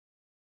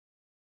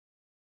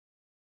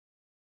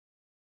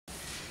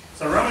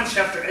So Romans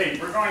chapter 8,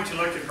 we're going to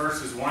look at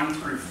verses 1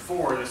 through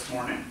 4 this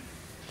morning.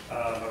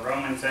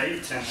 Romans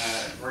 8, and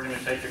we're going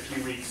to take a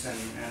few weeks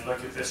and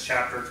look at this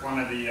chapter. It's one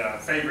of the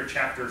favorite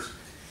chapters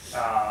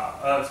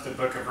of the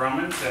book of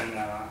Romans, and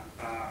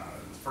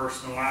the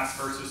first and last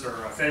verses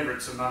are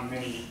favorites among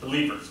many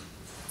believers.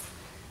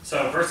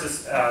 So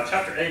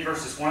chapter 8,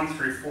 verses 1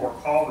 through 4,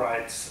 Paul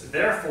writes,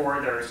 "Therefore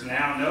there is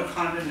now no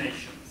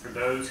condemnation for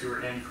those who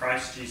are in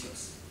Christ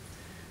Jesus.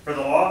 For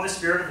the law of the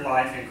Spirit of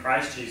life in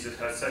Christ Jesus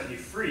has set you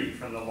free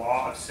from the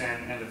law of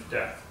sin and of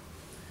death.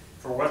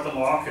 For what the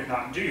law could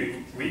not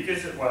do, weak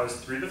as it was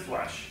through the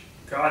flesh,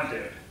 God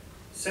did,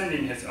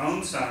 sending his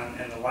own Son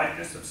in the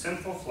likeness of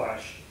sinful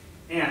flesh,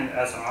 and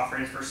as an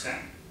offering for sin.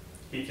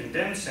 He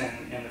condemned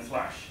sin in the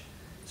flesh,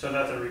 so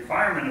that the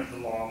requirement of the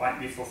law might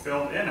be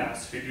fulfilled in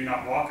us who do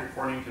not walk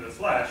according to the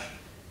flesh,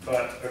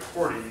 but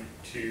according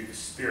to the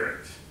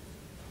Spirit."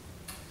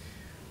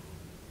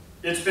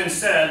 It's been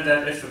said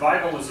that if the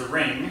Bible is a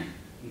ring,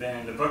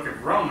 then the book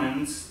of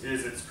Romans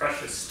is its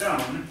precious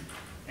stone,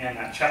 and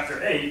that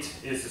chapter 8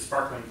 is the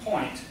sparkling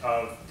point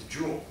of the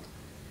jewel.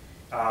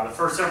 The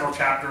first several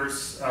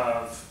chapters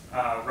of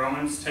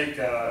Romans take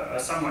a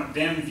somewhat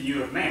dim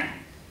view of man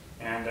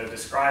and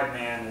describe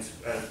man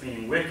as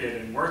being wicked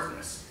and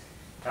worthless,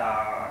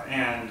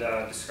 and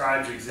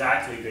describes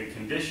exactly the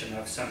condition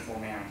of sinful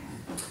man.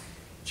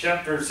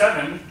 Chapter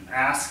 7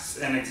 asks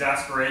in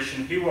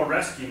exasperation, "Who will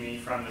rescue me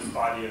from this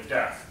body of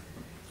death?"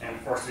 And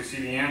of course we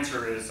see the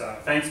answer is,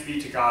 "Thanks be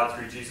to God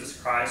through Jesus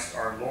Christ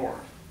our Lord."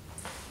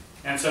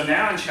 And so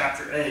now in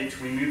chapter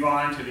 8 we move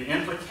on to the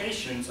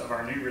implications of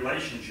our new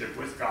relationship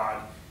with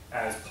God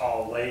as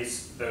Paul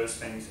lays those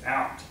things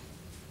out.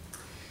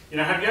 You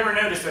know, have you ever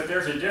noticed that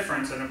there's a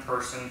difference in a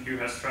person who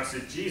has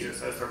trusted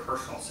Jesus as their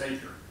personal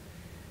Savior?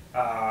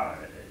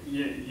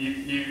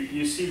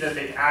 You see that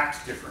they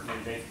act differently,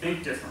 they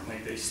think differently,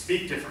 they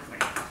speak differently,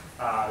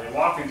 they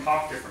walk and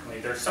talk differently.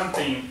 There's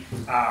something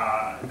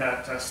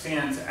that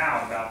stands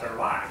out about their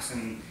lives,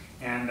 and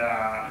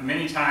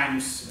many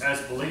times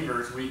as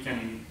believers we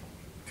can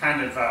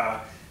kind of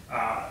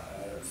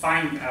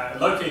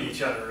locate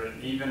each other,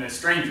 and even as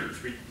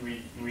strangers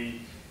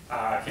we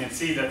can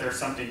see that there's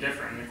something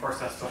different, and of course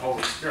that's the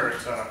Holy Spirit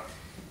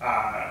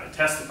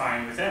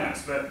testifying within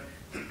us. But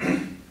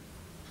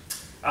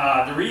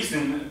the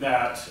reason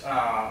that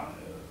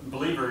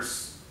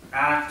believers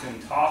act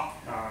and talk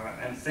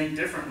and think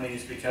differently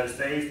is because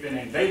they've been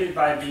invaded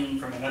by a being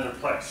from another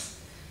place.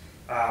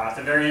 At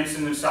the very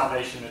instant of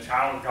salvation, the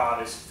child of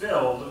God is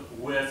filled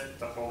with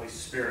the Holy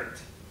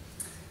Spirit.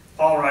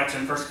 Paul writes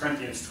in 1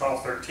 Corinthians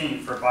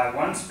 12:13, "For by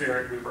one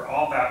Spirit we were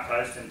all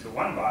baptized into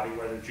one body,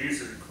 whether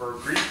Jews or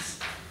Greeks,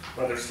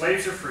 whether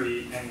slaves or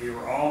free, and we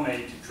were all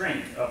made to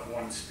drink of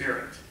one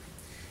Spirit."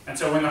 And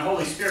so when the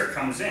Holy Spirit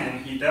comes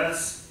in, he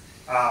does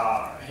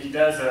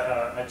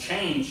a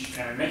change,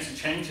 and it makes a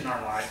change in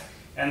our life,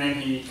 and then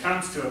he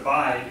comes to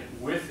abide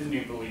with the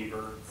new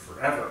believer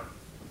forever.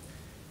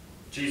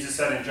 Jesus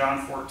said in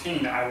John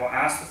 14, "I will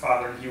ask the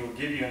Father, and he will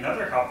give you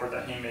another helper,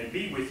 that he may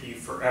be with you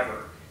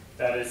forever.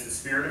 That is the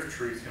Spirit of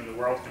truth, whom the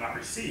world cannot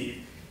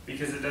receive,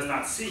 because it does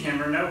not see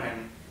him or know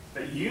him.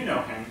 But you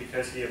know him,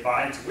 because he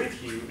abides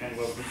with you and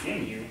will be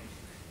in you.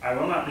 I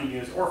will not leave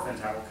you as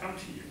orphans, I will come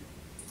to you."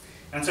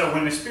 And so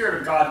when the Spirit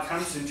of God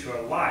comes into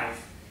a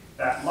life,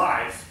 that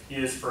life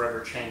is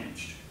forever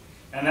changed.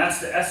 And that's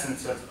the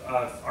essence of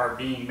our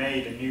being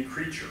made a new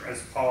creature,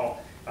 as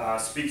Paul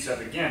speaks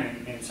of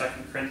again in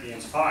 2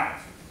 Corinthians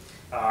 5.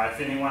 "If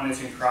anyone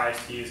is in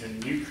Christ, he is a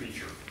new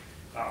creature.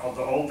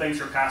 The old things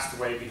are passed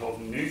away,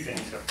 behold, new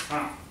things have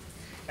come."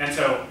 And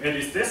so it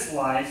is this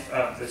life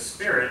of the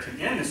Spirit,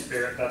 and in the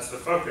Spirit, that's the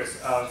focus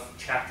of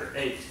chapter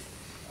 8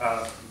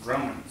 of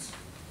Romans.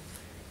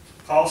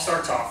 Paul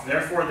starts off,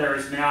 "Therefore there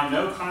is now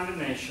no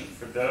condemnation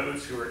for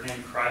those who are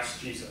in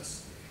Christ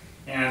Jesus."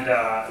 And,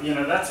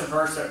 that's a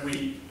verse that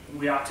we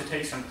ought to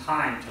take some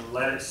time to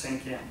let it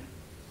sink in.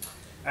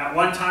 At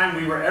one time,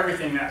 we were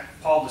everything that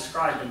Paul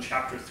described in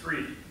chapter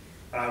 3.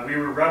 We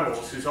were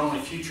rebels whose only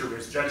future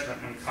was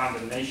judgment and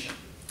condemnation.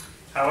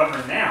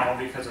 However, now,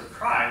 because of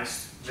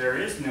Christ, there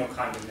is no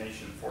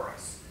condemnation for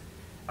us.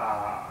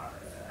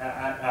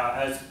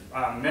 As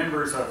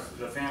members of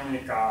the family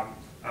of God,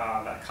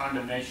 that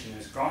condemnation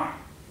is gone.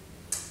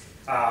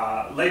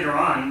 Later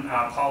on,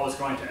 Paul is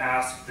going to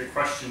ask the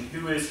question,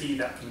 who is he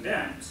that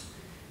condemns?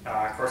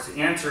 Of course,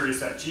 the answer is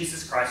that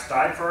Jesus Christ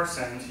died for our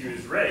sins, he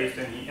was raised,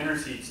 and he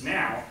intercedes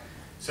now,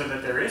 so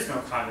that there is no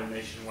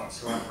condemnation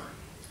whatsoever.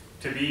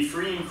 To be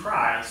free in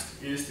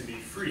Christ is to be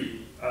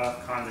free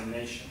of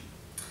condemnation.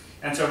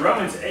 And so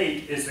Romans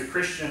 8 is the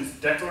Christian's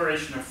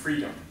declaration of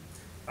freedom.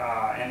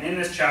 And in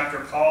this chapter,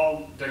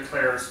 Paul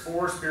declares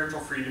 4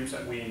 spiritual freedoms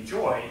that we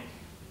enjoy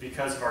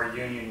because of our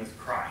union with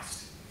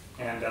Christ.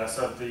 And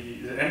so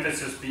the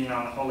emphasis being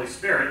on the Holy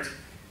Spirit,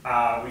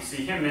 we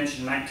see him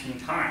mentioned 19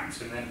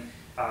 times, and then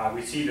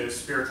we see those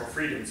spiritual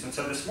freedoms. And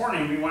so this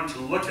morning we want to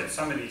look at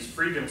some of these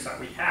freedoms that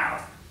we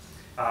have.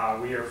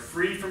 We are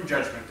free from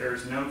judgment. There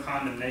is no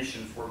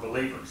condemnation for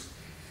believers.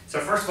 So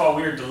first of all,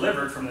 we are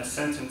delivered from the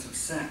sentence of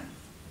sin.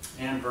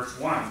 and verse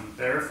 1.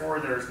 Therefore,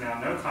 there is now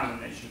no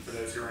condemnation for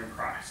those who are in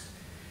Christ.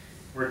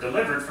 We're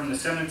delivered from the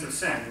sentence of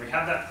sin. We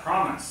have that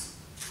promise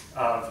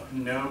of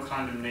no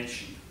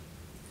condemnation.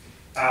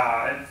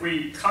 If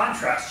we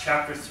contrast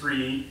chapter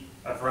 3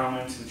 of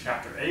Romans and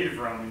chapter 8 of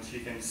Romans, you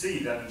can see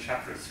that in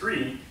chapter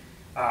 3,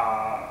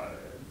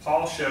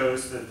 Paul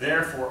shows the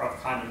therefore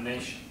of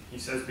condemnation. He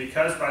says,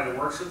 because by the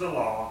works of the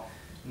law,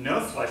 no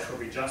flesh will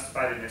be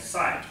justified in his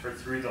sight, for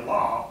through the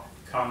law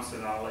comes the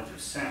knowledge of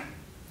sin.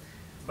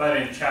 But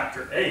in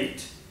chapter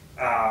 8,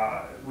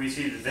 we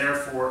see the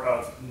therefore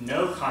of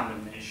no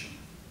condemnation.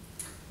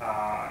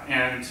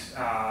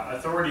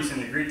 Authorities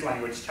in the Greek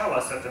language tell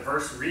us that the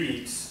verse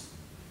reads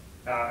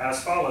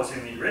as follows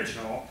in the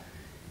original,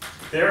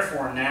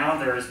 therefore now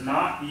there is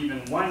not even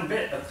one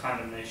bit of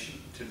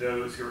condemnation to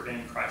those who are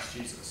in Christ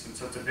Jesus. And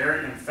so it's a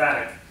very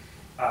emphatic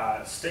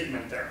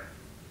statement there.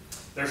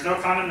 There's no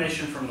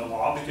condemnation from the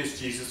law because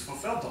Jesus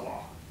fulfilled the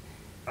law.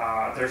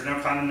 There's no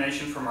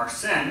condemnation from our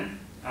sin,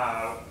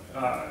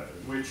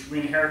 which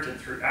we inherited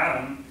through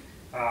Adam,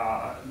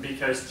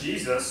 because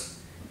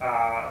Jesus,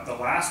 the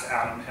last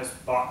Adam, has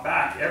bought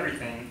back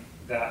everything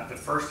that the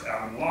first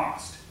Adam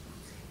lost.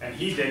 And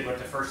he did what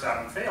the first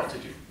Adam failed to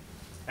do.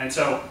 And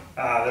so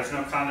there's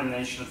no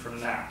condemnation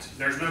from that.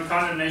 There's no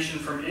condemnation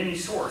from any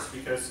source,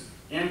 because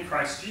in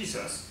Christ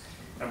Jesus,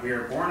 we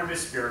are born of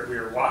his Spirit, we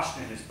are washed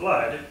in his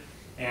blood,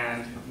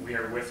 and we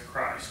are with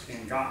Christ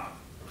in God.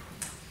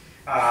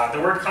 The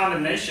word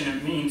condemnation,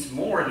 it means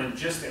more than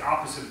just the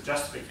opposite of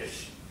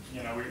justification.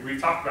 You know,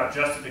 we've talked about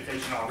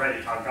justification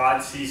already, how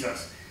God sees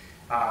us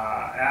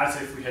as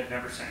if we had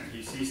never sinned.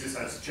 He sees us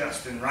as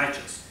just and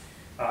righteous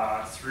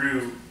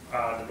through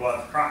the blood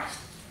of Christ.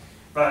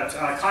 But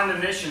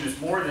condemnation is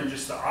more than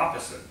just the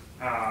opposite.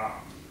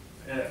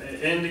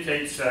 It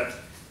indicates that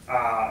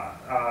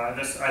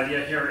this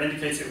idea here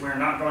indicates that we're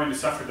not going to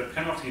suffer the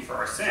penalty for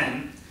our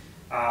sin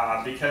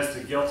because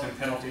the guilt and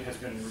penalty has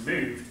been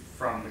removed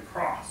from the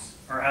cross,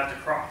 or at the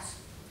cross.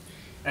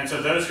 And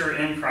so those who are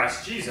in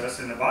Christ Jesus,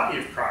 in the body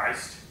of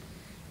Christ,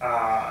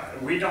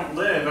 we don't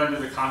live under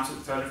the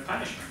constant threat of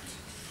punishment.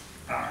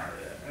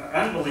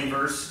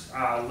 Unbelievers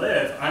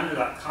live under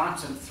that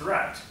constant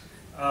threat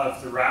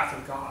of the wrath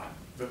of God,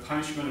 the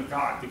punishment of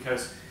God,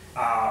 because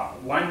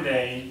one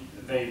day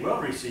they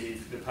will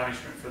receive the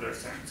punishment for their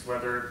sins,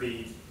 whether it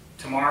be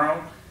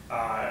tomorrow,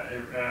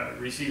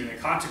 receiving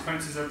the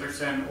consequences of their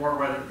sin, or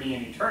whether it be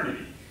in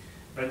eternity.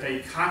 But they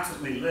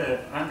constantly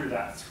live under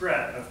that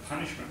threat of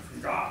punishment from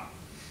God.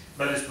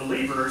 But as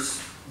believers,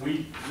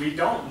 we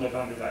don't live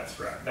under that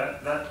threat.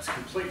 That's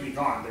completely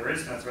gone. There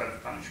is no threat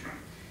of punishment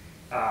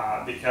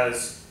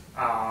because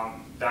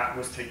that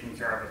was taken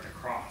care of at the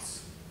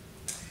cross.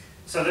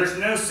 So there's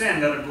no sin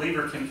that a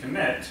believer can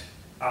commit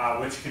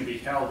which can be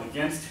held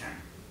against him.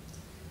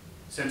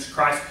 Since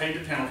Christ paid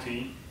the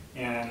penalty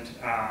and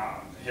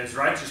his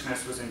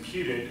righteousness was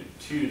imputed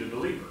to the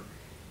believer.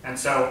 And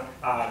so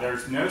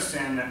there's no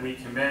sin that we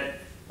commit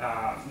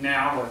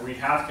now or we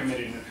have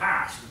committed in the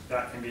past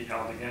that can be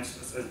held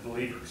against us as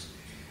believers.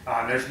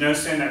 There's no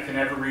sin that can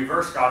ever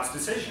reverse God's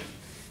decision.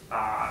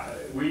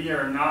 We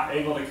are not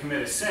able to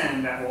commit a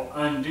sin that will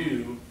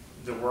undo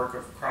the work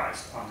of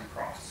Christ on the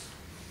cross.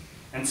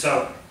 And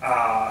so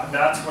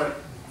that's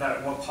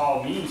what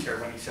Paul means here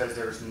when he says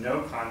there's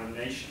no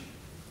condemnation.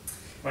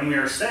 When we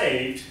are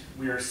saved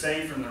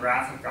from the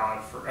wrath of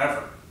God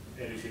forever.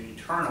 It is an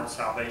eternal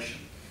salvation.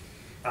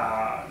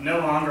 No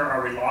longer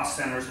are we lost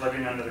sinners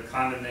living under the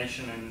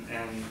condemnation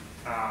and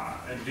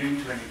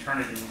doomed to an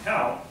eternity in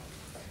hell.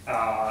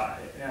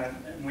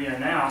 And we are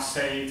now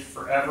saved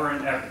forever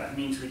and ever. That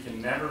means we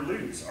can never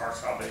lose our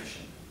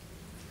salvation.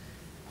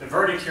 The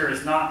verdict here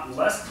is not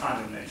less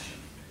condemnation.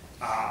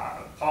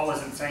 Paul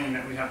isn't saying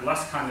that we have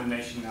less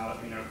condemnation now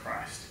that we know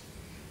Christ.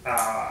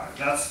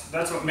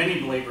 That's what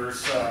many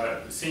believers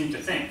seem to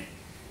think,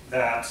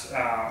 that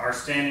our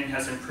standing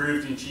has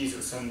improved in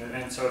Jesus,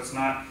 and so it's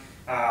not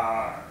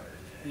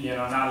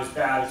not as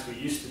bad as we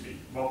used to be.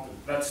 Well,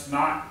 that's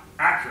not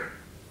accurate.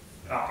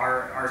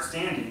 Our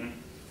standing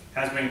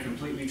has been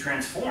completely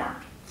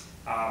transformed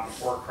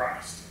before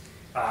Christ.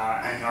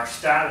 And our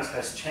status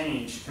has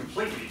changed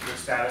completely to a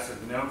status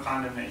of no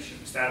condemnation,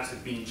 a status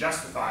of being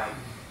justified,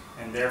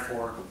 and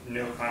therefore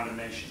no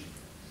condemnation.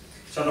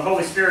 So the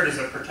Holy Spirit is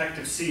a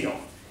protective seal.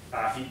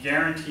 He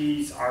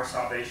guarantees our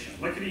salvation.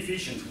 Look at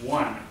Ephesians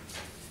 1,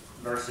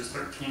 verses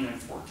 13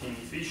 and 14.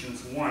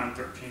 Ephesians 1,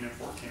 13 and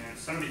 14. And if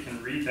somebody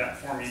can read that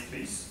for me,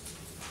 please.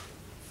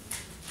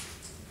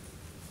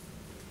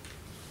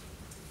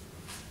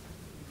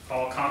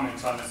 Paul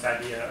comments on this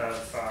idea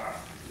of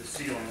the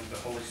sealing of the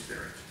Holy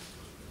Spirit.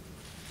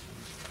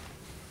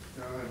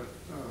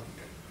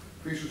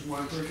 Ephesians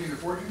 1, 13 and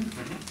 14.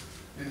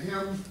 Mm-hmm. In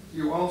him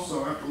you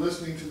also, after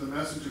listening to the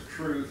message of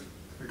truth,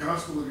 the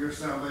gospel of your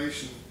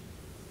salvation,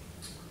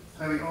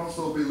 having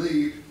also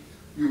believed,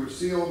 you were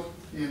sealed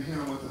in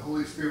him with the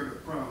Holy Spirit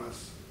of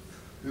promise,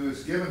 who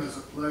is given as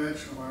a pledge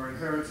of our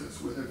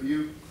inheritance with a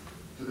view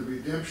to the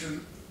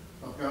redemption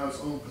of God's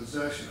own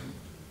possession,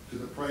 to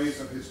the praise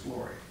of his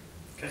glory.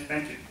 Okay,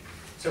 thank you.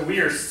 So we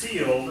are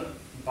sealed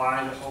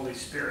by the Holy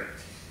Spirit.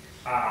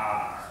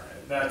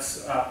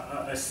 That's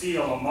a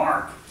seal, a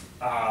mark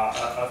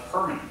of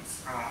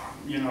permanence.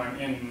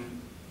 In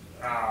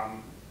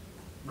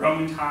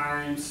Roman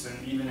times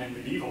and even in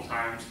medieval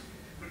times,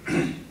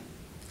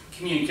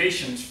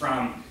 communications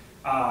from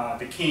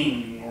the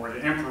king or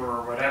the emperor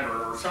or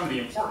whatever, or somebody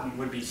important,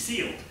 would be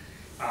sealed.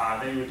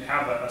 They would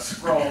have a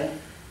scroll,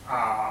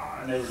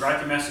 and they would write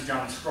the message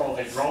on the scroll,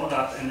 they'd roll it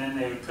up, and then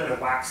they would put a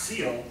wax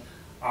seal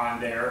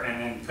on there,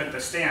 and then put the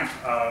stamp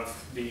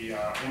of the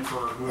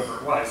emperor, whoever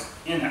it was,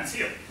 in that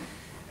seal.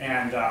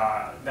 And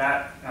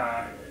that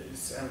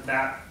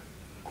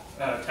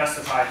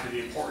testified to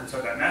the importance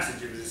of that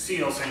message. It was a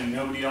seal saying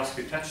nobody else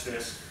could touch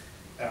this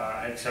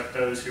except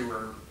those who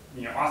were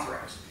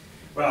authorized.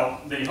 Well,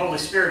 the Holy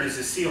Spirit is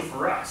a seal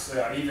for us,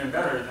 even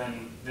better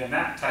than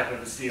that type of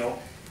a seal.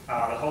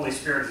 The Holy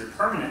Spirit is a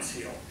permanent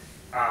seal.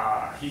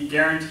 He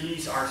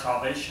guarantees our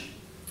salvation.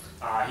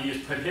 He has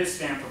put his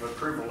stamp of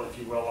approval, if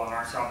you will, on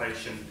our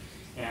salvation,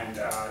 and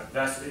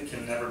thus it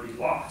can never be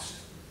lost.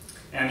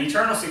 And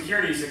eternal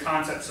security is a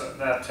concept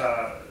that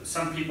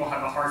some people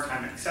have a hard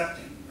time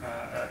accepting,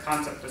 a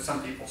concept that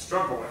some people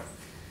struggle with.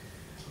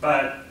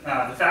 But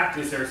the fact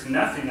is, there's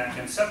nothing that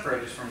can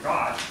separate us from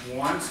God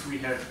once we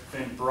have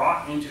been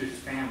brought into his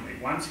family.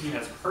 Once he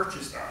has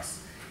purchased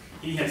us,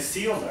 he has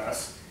sealed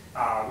us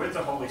with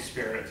the Holy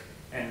Spirit,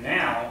 and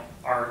now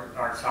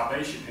our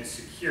salvation is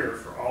secure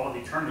for all of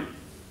eternity.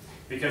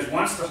 Because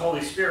once the Holy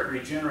Spirit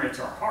regenerates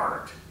our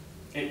heart,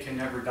 it can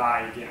never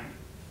die again.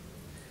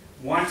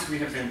 Once we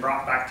have been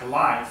brought back to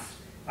life,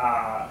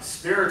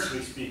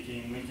 spiritually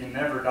speaking, we can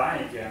never die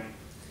again.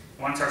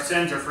 Once our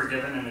sins are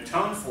forgiven and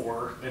atoned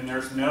for, then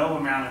there's no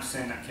amount of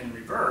sin that can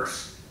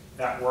reverse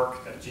that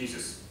work that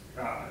Jesus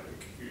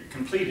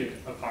completed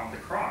upon the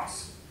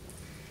cross.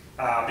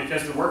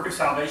 Because the work of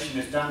salvation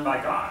is done by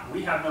God.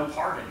 We have no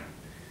part in it.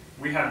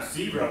 We have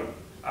zero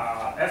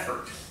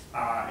effort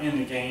in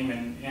the game,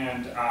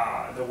 and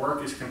the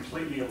work is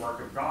completely a work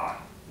of God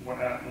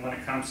when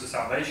it comes to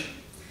salvation.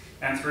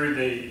 And through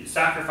the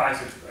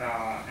sacrifice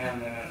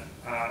and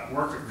the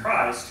work of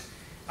Christ,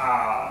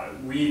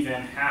 we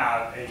then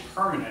have a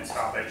permanent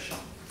salvation.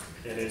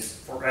 It is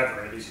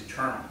forever. It is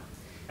eternal.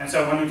 And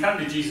so when we come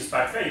to Jesus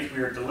by faith,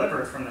 we are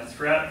delivered from the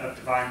threat of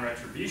divine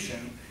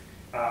retribution,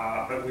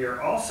 but we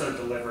are also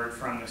delivered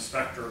from the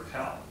specter of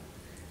hell.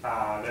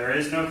 There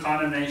is no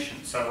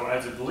condemnation. So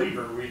as a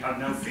believer, we have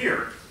no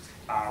fear.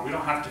 We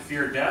don't have to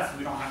fear death.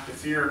 We don't have to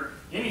fear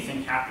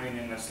anything happening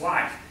in this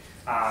life,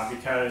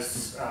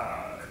 because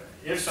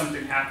if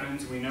something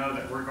happens, we know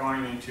that we're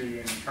going into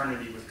an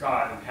eternity with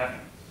God in heaven.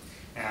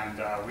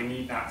 And we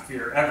need not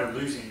fear ever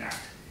losing that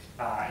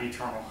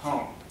eternal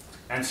home.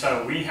 And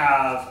so we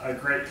have a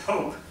great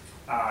hope,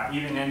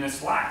 even in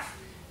this life,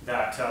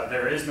 that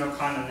there is no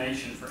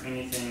condemnation for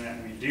anything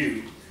that we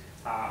do,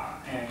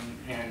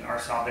 and our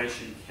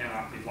salvation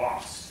cannot be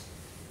lost.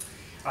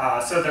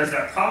 So there's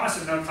that promise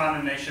of no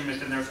condemnation, but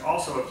then there's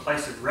also a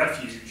place of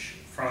refuge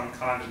from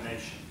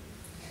condemnation.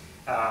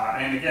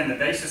 And again, the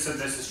basis of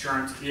this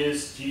assurance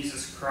is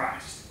Jesus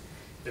Christ.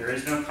 There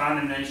is no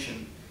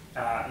condemnation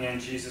in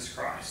Jesus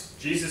Christ.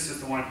 Jesus is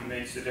the one who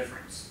makes the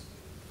difference.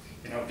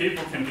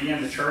 People can be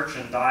in the church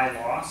and die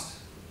lost.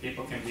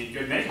 People can be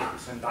good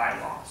neighbors and die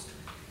lost.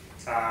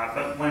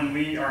 But when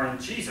we are in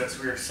Jesus,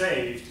 we are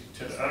saved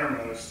to the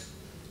uttermost,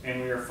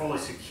 and we are fully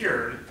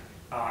secured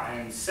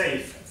and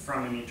safe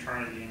from an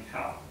eternity in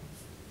hell.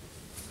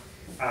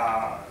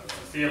 A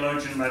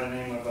theologian by the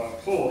name of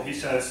Poole, he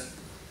says,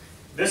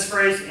 this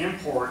phrase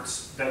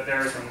imports that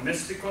there is a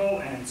mystical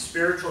and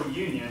spiritual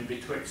union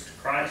betwixt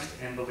Christ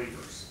and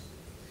believers.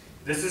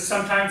 This is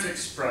sometimes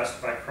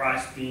expressed by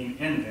Christ being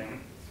in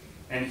them,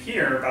 and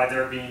here by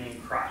their being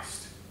in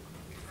Christ.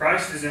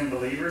 Christ is in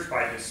believers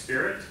by his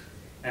Spirit,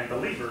 and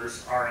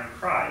believers are in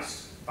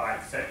Christ by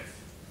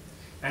faith.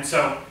 And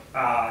so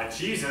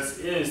Jesus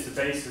is the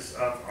basis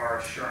of our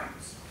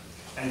assurance.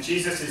 And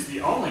Jesus is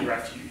the only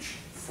refuge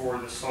for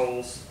the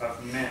souls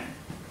of men.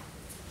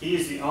 He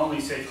is the only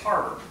safe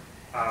harbor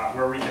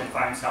where we can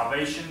find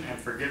salvation and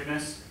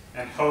forgiveness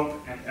and hope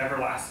and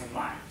everlasting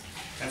life.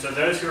 And so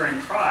those who are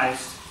in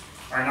Christ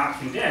are not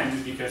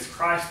condemned because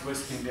Christ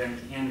was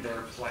condemned in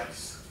their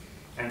place.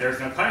 And there's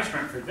no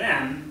punishment for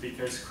them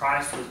because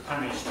Christ was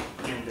punished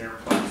in their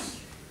place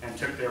and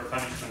took their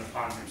punishment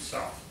upon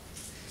himself.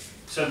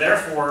 So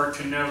therefore,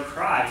 to know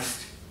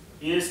Christ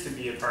is to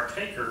be a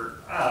partaker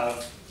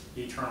of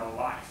eternal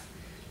life.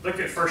 Look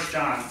at 1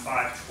 John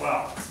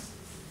 5:12.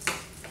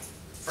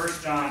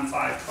 1 John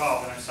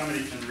 5:12, and if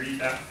somebody can read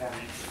that for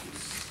me,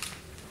 please.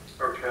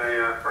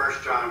 Okay,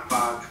 1 John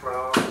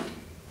 5:12.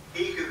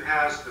 He who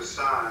has the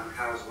Son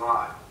has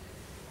life.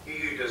 He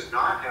who does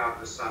not have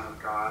the Son of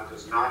God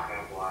does not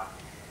have life.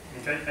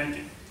 Okay, thank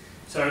you.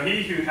 So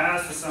he who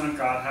has the Son of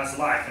God has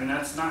life, and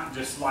that's not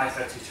just life,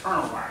 that's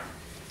eternal life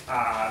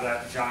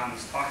that John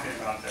is talking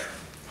about there.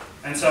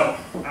 And so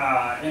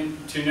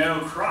to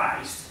know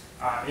Christ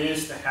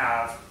is to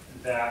have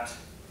that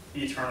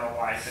eternal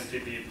life and to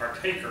be a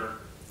partaker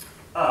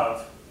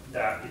of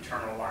that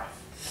eternal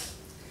life.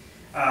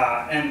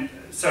 And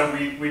so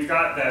we've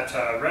got that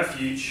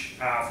refuge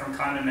from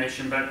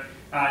condemnation, but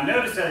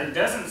notice that it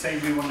doesn't say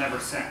we will never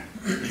sin.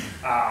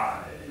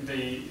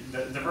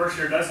 The verse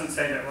here doesn't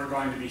say that we're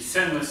going to be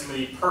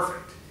sinlessly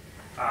perfect,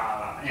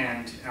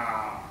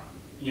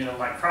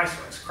 like Christ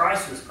was.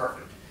 Christ was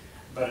perfect,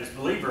 but as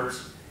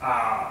believers,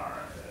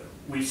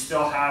 we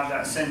still have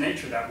that sin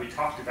nature that we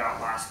talked about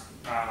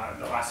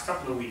the last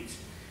couple of weeks.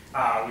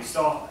 We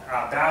still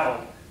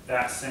battle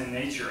that sin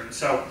nature, and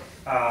so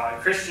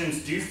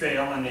Christians do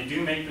fail and they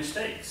do make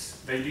mistakes.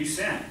 They do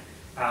sin.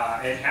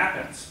 It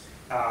happens.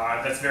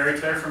 That's very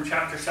clear from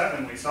chapter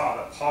 7. We saw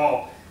that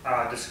Paul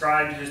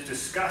described his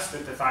disgust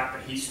at the fact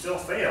that he still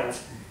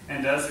fails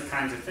and does the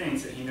kinds of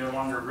things that he no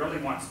longer really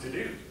wants to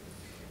do.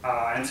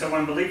 And so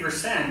when believers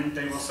sin,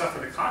 they will suffer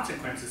the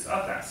consequences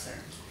of that sin.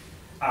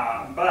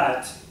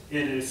 But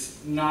it is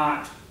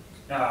not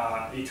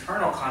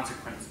eternal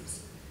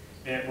consequences.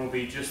 It will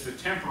be just the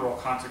temporal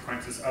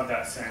consequences of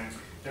that sin.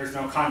 There's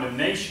no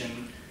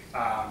condemnation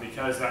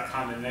because that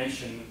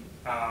condemnation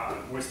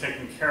was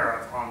taken care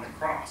of on the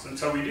cross. And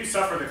so we do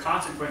suffer the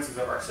consequences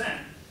of our sin.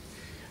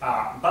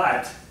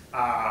 But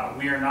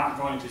we are not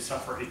going to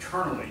suffer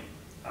eternally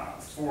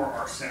for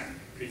our sin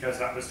because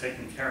that was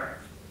taken care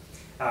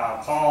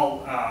of.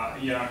 Paul,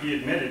 he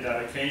admitted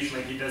that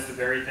occasionally he does the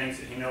very things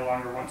that he no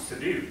longer wants to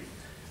do.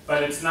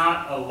 But it's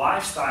not a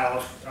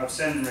lifestyle of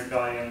sin and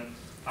rebellion.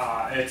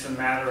 It's a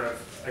matter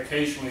of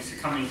occasionally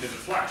succumbing to the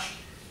flesh,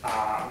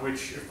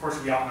 which of course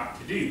we ought not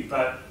to do,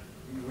 but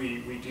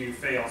we do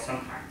fail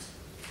sometimes.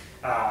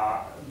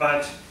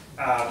 But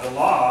the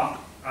law,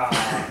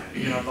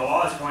 the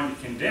law is going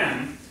to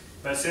condemn,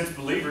 but since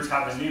believers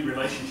have a new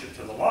relationship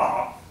to the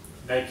law,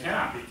 they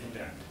cannot be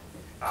condemned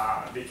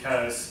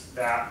because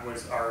that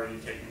was already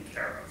taken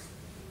care of.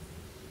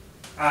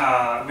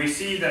 We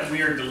see that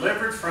we are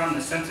delivered from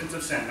the sentence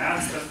of sin.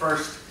 That's the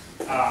first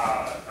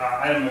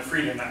item of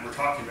freedom that we're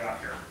talking about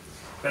here.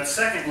 But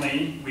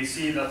secondly, we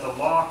see that the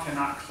law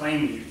cannot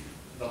claim you.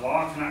 The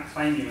law cannot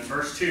claim you. In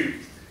verse 2,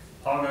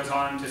 Paul goes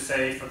on to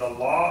say, "For the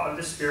law of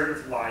the Spirit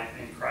of life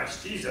in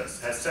Christ Jesus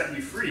has set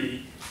you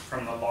free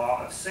from the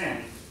law of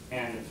sin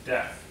and of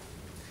death."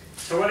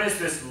 So what is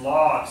this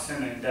law of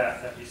sin and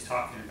death that he's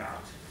talking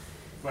about?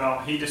 Well,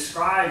 he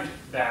described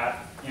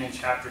that in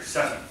chapter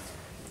 7,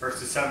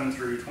 verses 7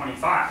 through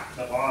 25,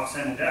 the law of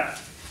sin and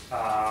death.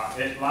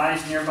 It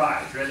lies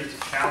nearby, ready to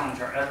challenge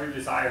our every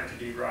desire to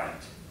do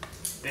right.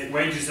 It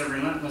wages a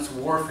relentless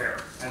warfare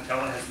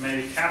until it has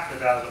made a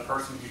captive out of the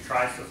person who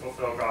tries to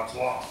fulfill God's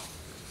law.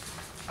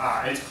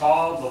 It's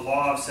called the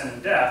law of sin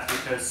and death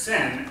because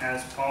sin,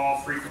 as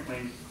Paul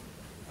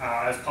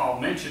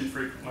mentioned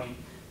frequently,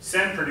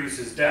 sin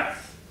produces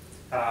death.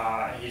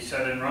 He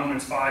said in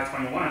Romans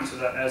 5:21, "So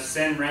that as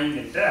sin reigned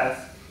in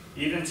death,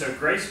 even so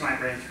grace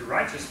might reign through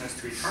righteousness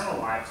to eternal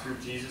life through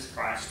Jesus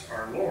Christ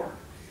our Lord."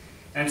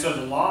 And so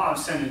the law of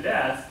sin and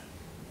death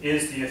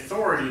is the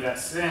authority that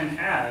sin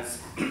has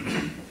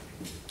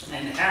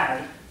and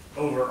had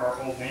over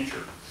our old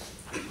nature.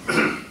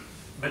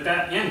 But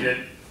that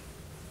ended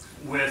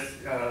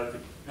with,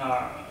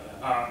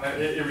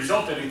 it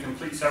resulted in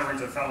complete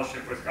severance of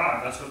fellowship with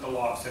God. That's what the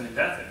law of sin and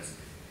death is.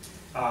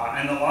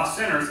 And the lost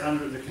sinner is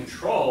under the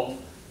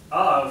control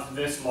of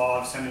this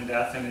law of sin and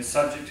death and is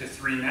subject to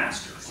three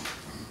masters.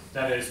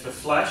 That is the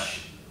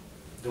flesh,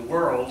 the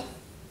world,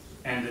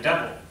 and the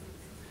devil.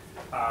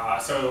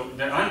 So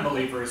the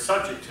unbeliever is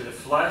subject to the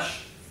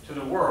flesh, to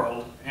the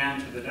world,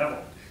 and to the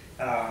devil.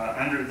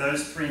 Under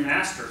those three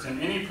masters.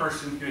 And any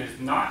person who has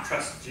not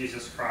trusted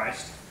Jesus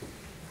Christ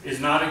is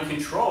not in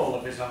control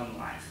of his own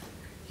life.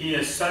 He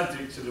is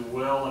subject to the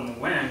will and the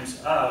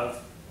whims of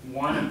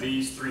one of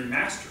these three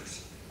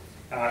masters.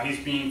 He's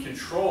being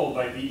controlled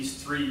by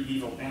these three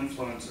evil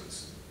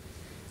influences.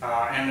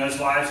 And those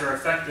lives are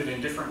affected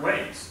in different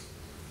ways.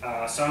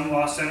 Some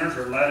lost sinners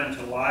are led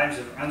into lives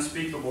of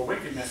unspeakable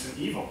wickedness and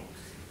evil.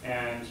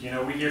 And,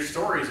 we hear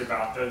stories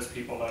about those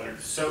people that are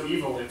so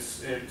evil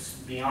it's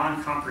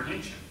beyond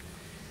comprehension.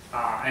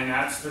 And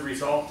that's the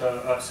result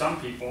of some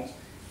people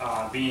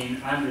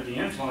being under the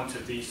influence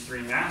of these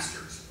three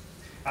masters.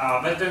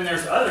 But then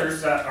there's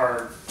others that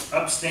are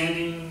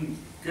upstanding,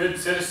 good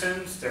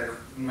citizens. There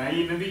may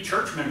even be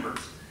church members.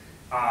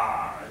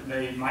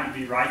 They might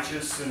be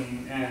righteous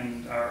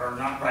or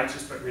not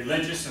righteous, but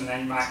religious, and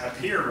they might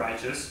appear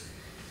righteous.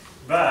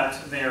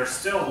 But they are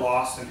still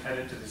lost and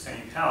headed to the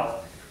same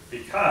hell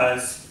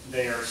because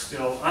they are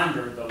still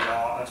under the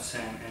law of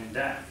sin and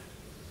death.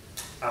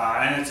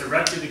 And it's a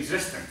wretched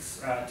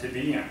existence to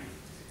be in.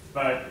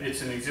 But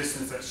it's an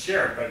existence that's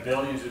shared by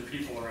billions of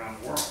people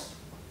around the world.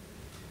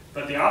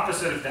 But the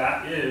opposite of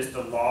that is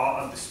the law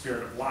of the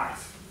Spirit of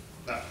life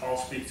that Paul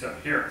speaks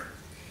of here.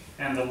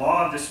 And the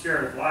law of the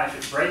Spirit of life,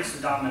 it breaks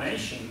the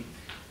domination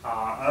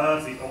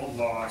of the old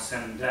law of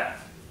sin and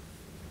death.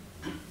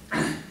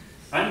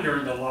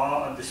 Under the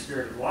law of the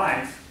Spirit of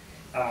life,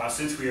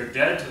 since we are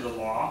dead to the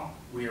law,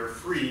 we are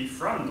free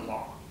from the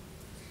law.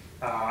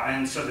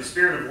 And so the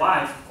Spirit of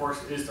life, of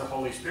course, is the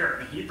Holy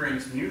Spirit. And He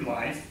brings new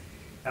life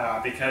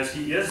because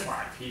He is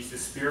life. He's the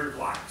Spirit of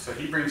life. So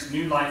He brings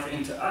new life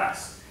into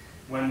us.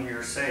 when we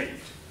are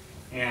saved.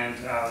 And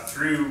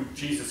through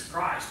Jesus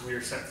Christ, we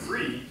are set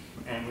free,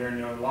 and we are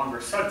no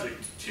longer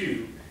subject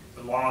to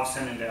the law of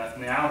sin and death.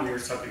 Now we are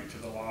subject to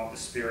the law of the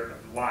Spirit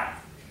of life.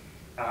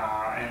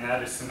 And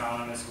that is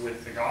synonymous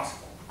with the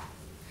gospel.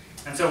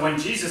 And so when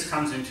Jesus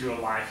comes into a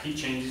life, he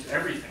changes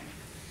everything.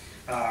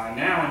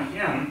 Now in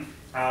him,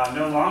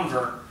 no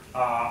longer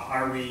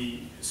are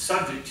we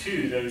subject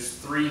to those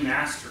three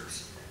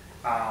masters.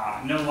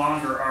 No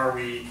longer are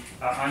we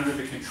under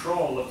the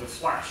control of the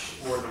flesh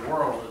or the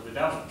world or the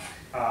devil.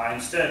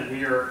 Instead,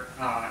 we are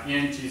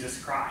in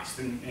Jesus Christ,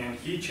 and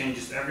he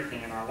changes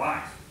everything in our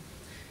life.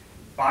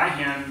 By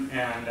him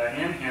and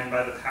in him,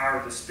 by the power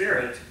of the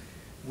Spirit,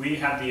 we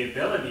have the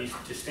ability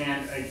to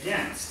stand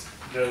against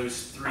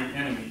those three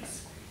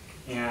enemies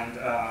and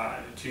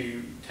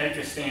to take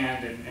a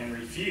stand and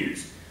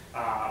refuse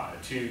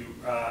to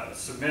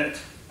submit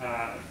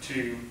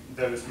to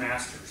those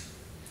masters.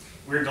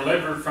 We're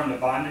delivered from the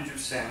bondage of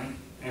sin,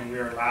 and we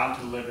are allowed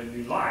to live a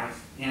new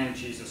life in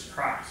Jesus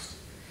Christ.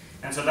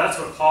 And so that's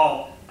what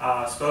Paul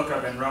spoke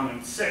of in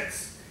Romans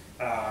 6,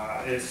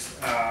 is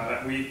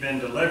that we've been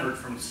delivered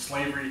from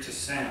slavery to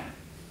sin.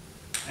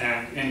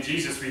 And in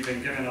Jesus, we've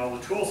been given all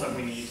the tools that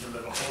we need to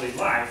live a holy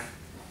life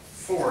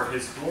for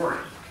his glory.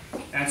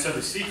 And so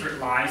the secret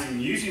lies in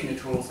using the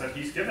tools that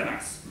he's given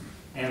us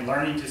and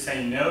learning to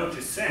say no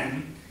to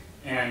sin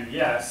and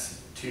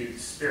yes to the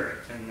Spirit.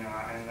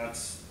 And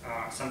that's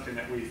something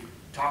that we've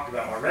talked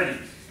about already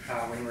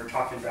when we were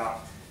talking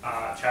about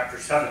chapter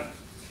 7.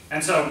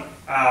 And so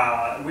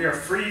we are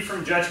free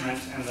from judgment,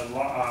 and the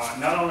law,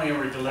 not only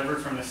are we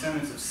delivered from the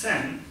sentence of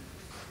sin,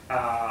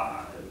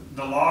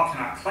 the law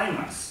cannot claim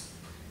us.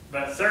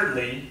 But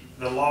thirdly,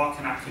 the law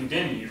cannot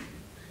condemn you.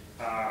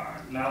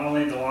 Not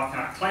only the law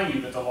cannot claim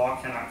you, but the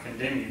law cannot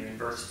condemn you. In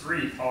verse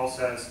 3, Paul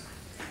says,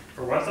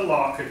 "For what the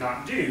law could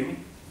not do,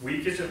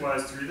 weak as it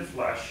was through the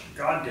flesh,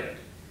 God did.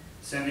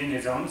 Sending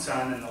his own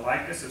Son in the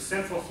likeness of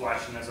sinful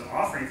flesh, and as an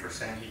offering for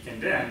sin, he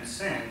condemned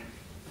sin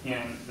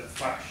in the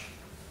flesh."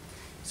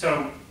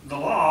 So the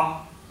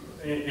law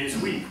is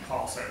weak,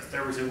 Paul says.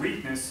 There was a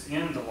weakness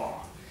in the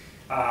law.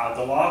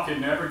 The law could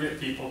never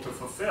get people to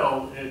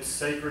fulfill its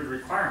sacred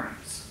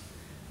requirements.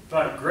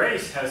 But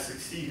grace has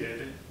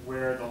succeeded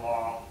where the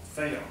law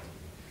failed.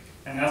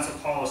 And that's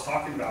what Paul is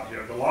talking about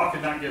here. The law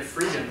could not give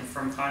freedom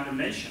from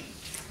condemnation.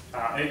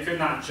 It could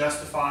not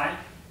justify,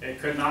 it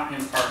could not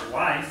impart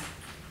life,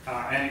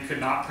 and it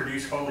could not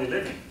produce holy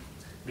living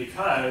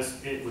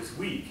because it was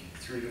weak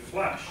through the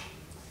flesh.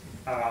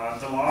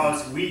 The law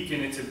is weak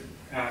in its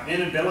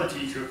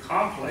inability to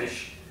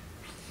accomplish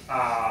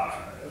all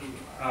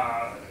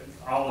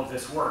of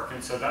this work.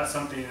 And so that's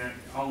something that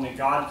only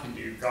God can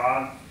do.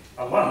 God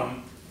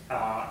alone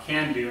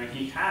can do, and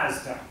he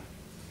has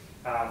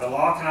done. The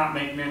law cannot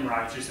make men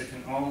righteous. It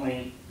can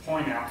only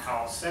point out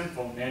how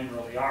sinful men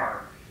really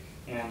are.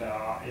 And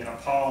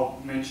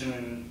Paul mentioned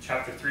in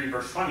chapter 3,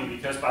 verse 20,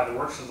 because by the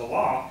works of the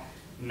law,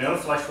 no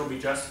flesh will be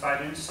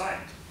justified in his sight.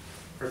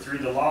 For through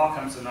the law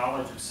comes the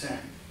knowledge of sin.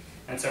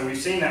 And so we've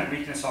seen that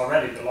weakness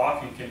already. The law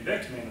can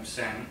convict men of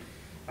sin.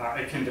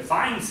 It can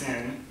define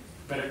sin,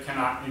 but it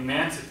cannot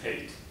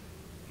emancipate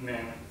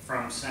men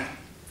from sin.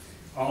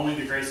 Only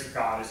the grace of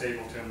God is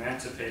able to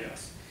emancipate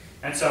us.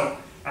 And so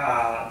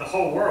the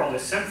whole world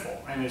is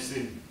sinful and is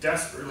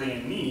desperately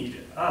in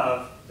need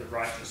of the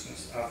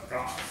righteousness of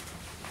God.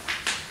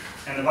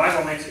 And the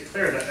Bible makes it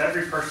clear that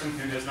every person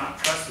who has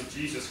not trusted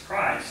Jesus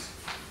Christ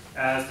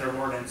as their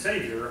Lord and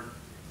Savior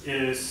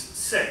is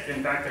sick.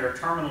 In fact, they are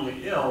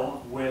terminally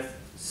ill with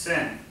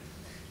sin.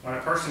 When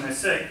a person is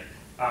sick,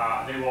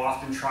 they will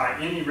often try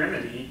any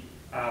remedy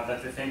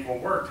that they think will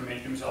work to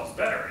make themselves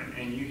better.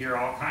 And you hear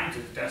all kinds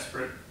of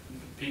desperate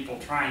people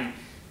trying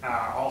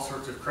all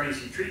sorts of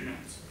crazy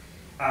treatments.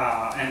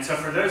 And so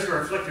for those who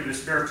are afflicted with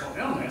spiritual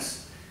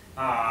illness,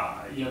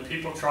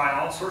 people try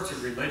all sorts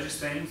of religious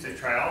things. They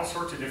try all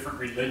sorts of different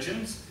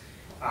religions.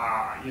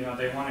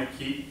 They want to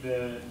keep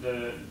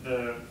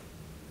the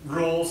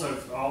rules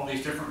of all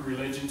these different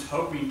religions,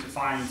 hoping to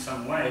find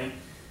some way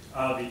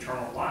of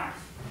eternal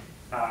life.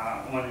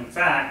 When in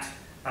fact,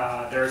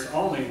 there's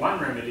only one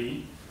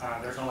remedy,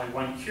 there's only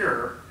one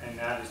cure, and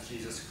that is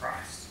Jesus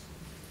Christ.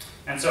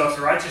 And so if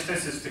the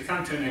righteousness is to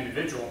come to an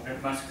individual,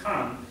 it must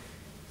come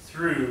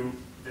through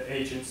the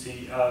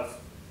agency of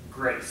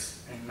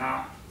grace and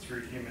not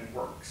through human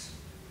works.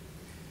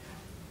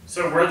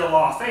 So where the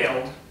law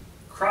failed,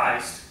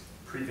 Christ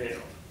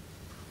prevailed.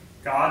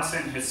 God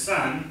sent his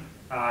Son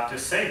to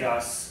save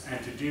us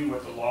and to do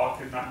what the law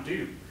could not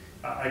do.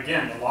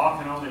 Again, the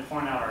law can only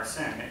point out our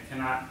sin. It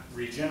cannot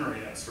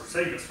regenerate us or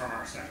save us from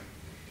our sin.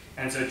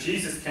 And so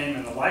Jesus came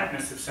in the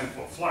likeness of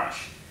sinful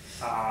flesh.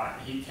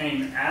 He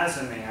came as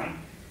a man,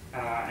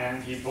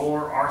 and he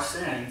bore our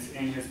sins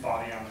in his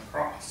body on the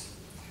cross.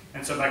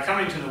 And so by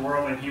coming to the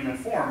world in human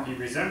form, he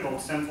resembled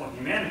sinful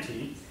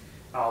humanity,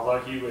 although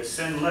he was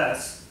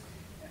sinless,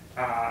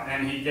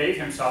 and he gave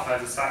himself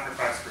as a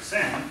sacrifice for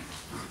sin,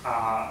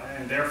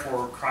 and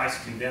therefore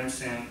Christ condemned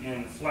sin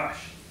in the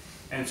flesh.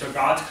 And so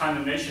God's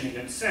condemnation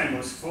against sin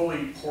was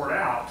fully poured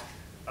out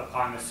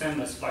upon the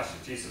sinless flesh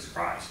of Jesus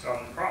Christ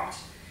on the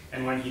cross.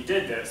 And when he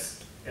did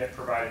this, it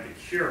provided a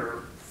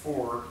cure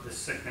for the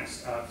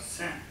sickness of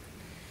sin.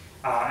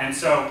 And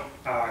so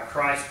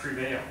Christ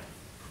prevailed.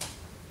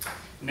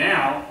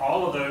 Now,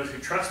 all of those who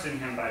trust in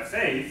him by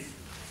faith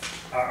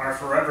are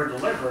forever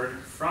delivered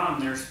from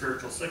their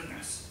spiritual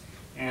sickness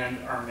and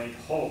are made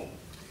whole.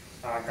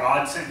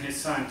 God sent his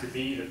Son to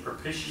be the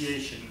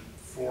propitiation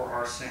for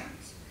our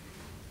sins.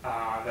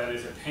 That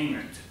is a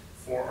payment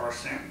for our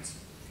sins.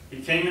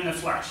 He came in the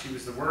flesh. He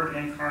was the Word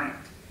incarnate.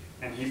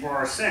 And he bore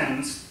our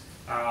sins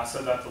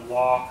so that the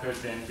law could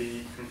then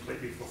be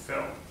completely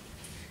fulfilled.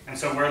 And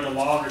so where the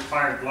law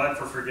required blood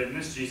for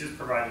forgiveness, Jesus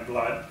provided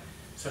blood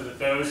so that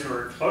those who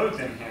are clothed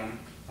in him,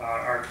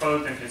 are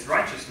clothed in his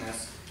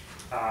righteousness,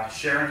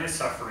 share in his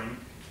suffering,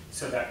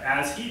 so that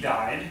as he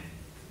died,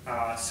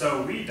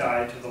 so we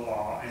died to the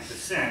law and to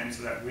sin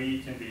so that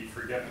we can be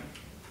forgiven.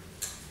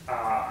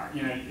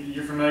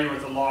 You're familiar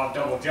with the law of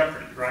double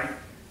jeopardy, right?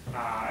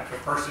 If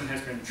a person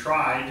has been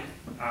tried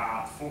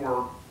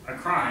for a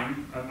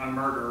crime, a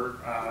murder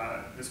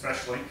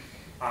especially,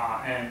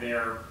 and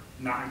they're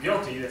not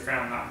guilty, they're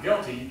found not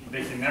guilty,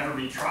 they can never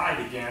be tried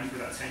again for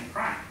that same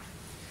crime.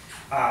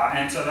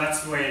 And so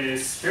that's the way it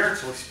is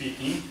spiritually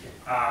speaking,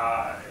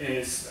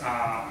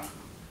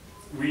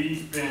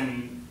 we've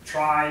been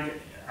tried,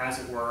 as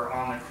it were,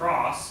 on the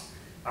cross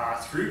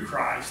through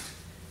Christ,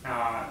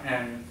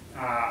 and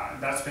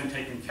that's been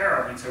taken care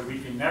of, and so we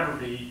can never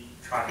be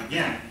tried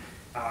again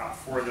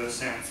for those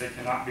sins. They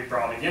cannot be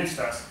brought against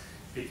us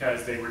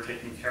because they were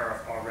taken care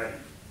of already.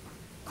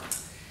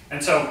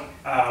 And so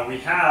we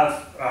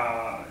have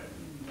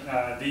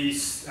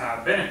these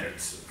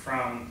benefits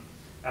from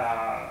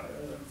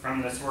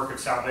this work of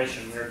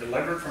salvation. We are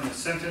delivered from the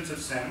sentence of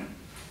sin.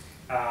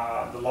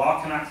 The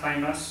law cannot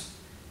claim us.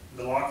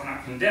 The law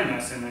cannot condemn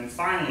us. And then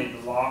finally,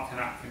 the law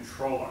cannot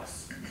control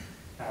us.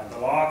 The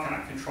law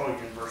cannot control you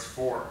in verse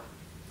 4.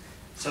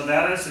 So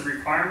that as the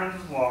requirement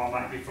of the law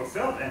might be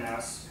fulfilled in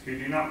us, who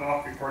do not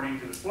walk according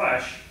to the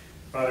flesh,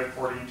 but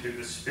according to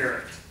the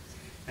Spirit.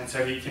 And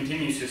so he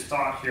continues his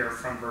thought here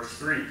from verse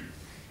 3.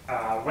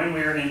 When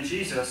we are in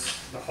Jesus,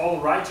 the whole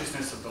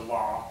righteousness of the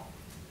law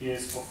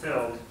is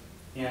fulfilled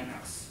in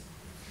us.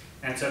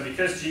 And so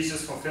because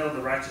Jesus fulfilled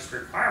the righteous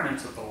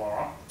requirements of the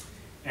law,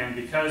 and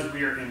because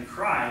we are in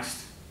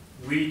Christ,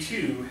 we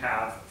too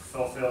have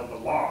fulfilled the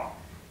law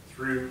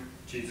through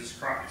Jesus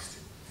Christ.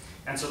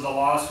 And so the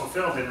law is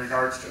fulfilled in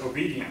regards to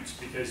obedience,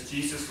 because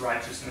Jesus'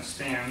 righteousness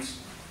stands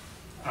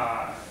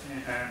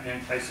in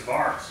place of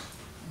ours.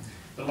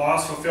 The law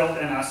is fulfilled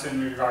in us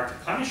in regard to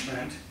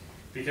punishment,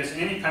 because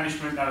any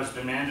punishment that was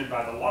demanded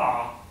by the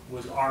law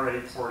was already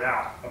poured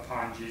out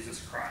upon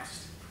Jesus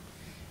Christ.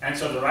 And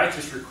so the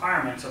righteous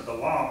requirements of the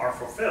law are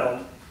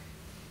fulfilled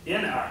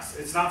in us.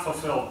 It's not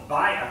fulfilled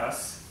by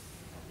us,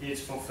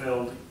 it's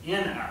fulfilled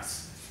in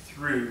us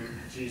through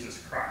Jesus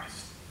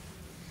Christ.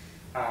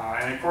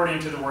 And according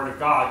to the Word of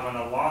God, when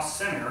a lost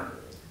sinner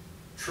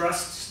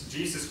trusts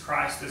Jesus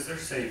Christ as their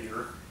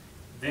Savior,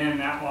 then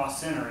that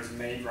lost sinner is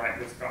made right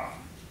with God.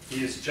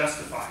 He is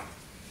justified,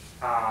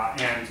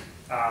 and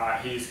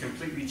he is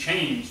completely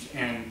changed,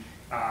 and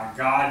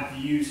God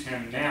views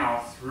him now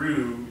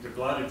through the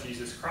blood of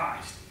Jesus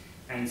Christ,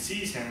 and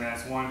sees him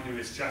as one who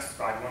is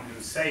justified, one who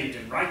is saved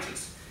and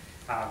righteous,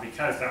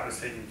 because that was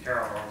taken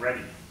care of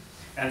already.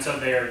 And so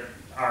they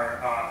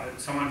are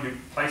someone who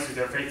places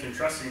their faith and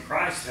trust in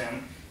Christ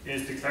then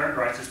is declared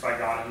righteous by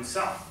God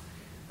himself.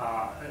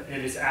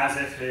 It is as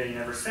if they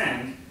never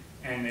sinned,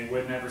 and they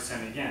would never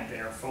sin again. They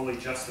are fully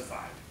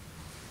justified.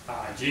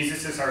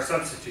 Jesus is our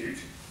substitute.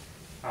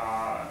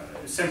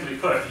 Simply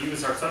put, he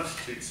was our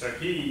substitute. So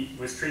he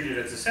was treated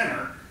as a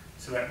sinner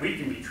so that we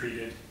can be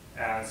treated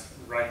as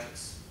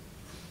righteous.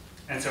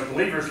 And so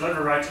believers live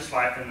a righteous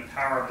life in the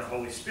power of the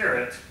Holy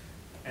Spirit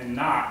and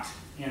not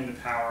in the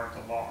power of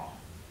the law.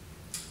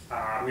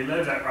 We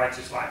live that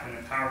righteous life in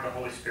the power of the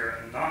Holy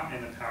Spirit and not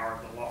in the power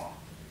of the law.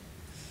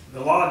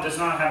 The law does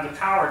not have the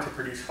power to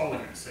produce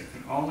holiness. It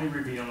can only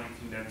reveal and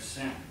condemn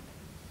sin.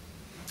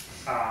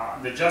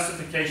 The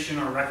justification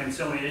or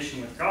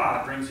reconciliation with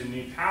God brings a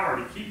new power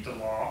to keep the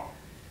law,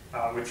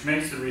 which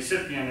makes the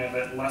recipient of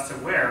it less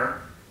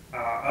aware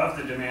of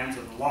the demands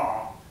of the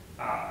law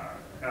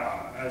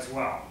as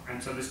well.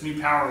 And so this new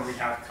power we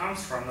have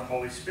comes from the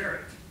Holy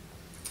Spirit.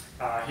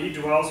 He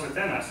dwells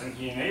within us, and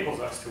he enables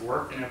us to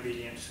work in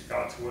obedience to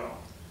God's will.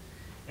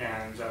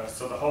 And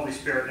so the Holy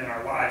Spirit in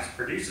our lives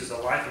produces a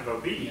life of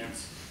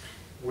obedience,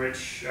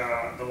 which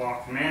the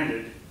law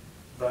commanded,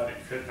 but it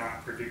could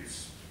not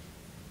produce.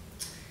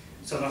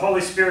 So the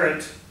Holy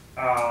Spirit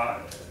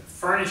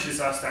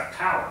furnishes us that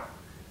power.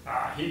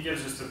 He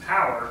gives us the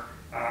power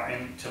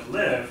to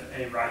live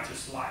a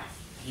righteous life.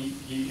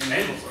 He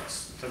enables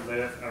us to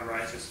live a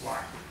righteous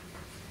life.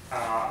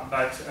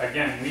 But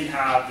again, we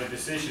have the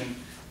decision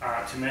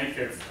to make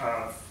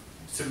of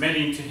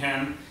submitting to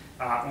him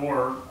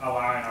or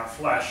allowing our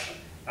flesh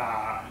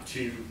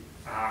to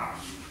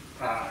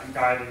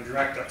guide and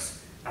direct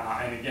us.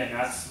 And again,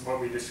 that's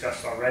what we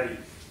discussed already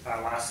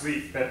last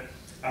week. But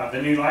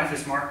The new life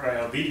is marked by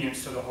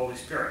obedience to the Holy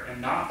Spirit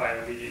and not by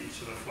obedience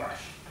to the flesh.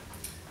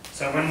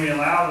 So when we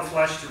allow the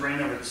flesh to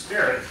reign over the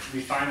Spirit,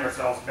 we find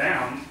ourselves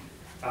bound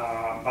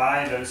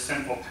by those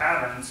sinful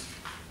patterns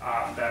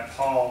that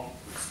Paul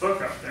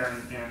spoke of there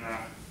in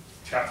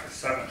chapter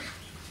 7.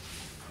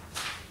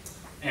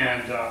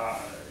 And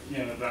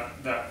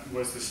that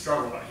was the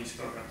struggle that he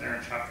spoke of there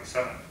in chapter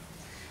 7.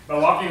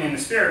 But walking in the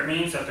Spirit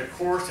means that the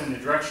course and the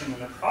direction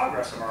and the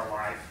progress of our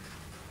life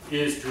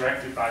is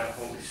directed by the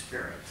Holy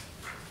Spirit.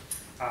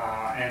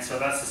 And so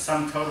that's the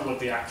sum total of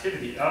the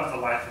activity of the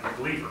life of the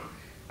believer.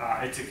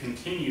 It's a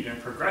continued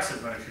and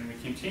progressive motion. We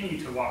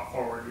continue to walk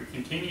forward. We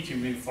continue to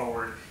move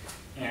forward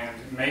and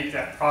make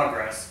that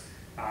progress.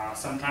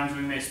 Sometimes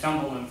we may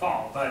stumble and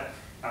fall, but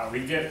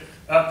we get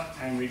up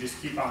and we just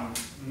keep on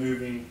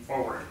moving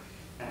forward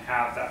and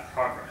have that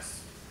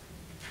progress.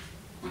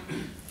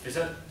 Is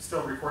that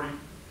still recording?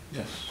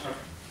 Yes.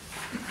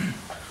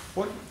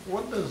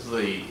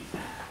 Okay.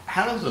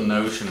 How does the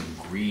notion of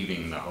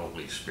grieving the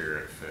Holy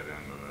Spirit fit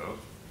into this?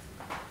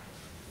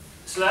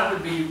 So that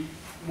would be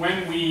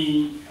when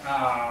we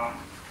allow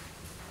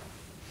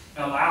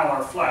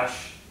our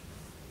flesh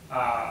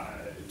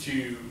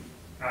to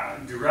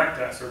direct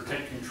us or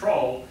take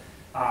control,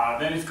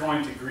 then it's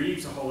going to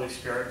grieve the Holy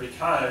Spirit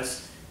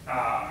because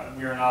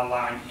we are not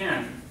allowing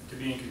Him to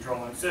be in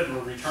control. Instead, we're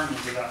returning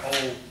to that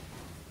old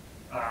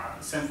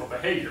sinful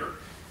behavior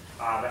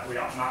that we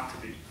ought not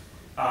to be.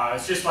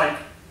 It's just like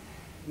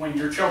when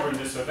your children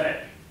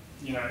disobey.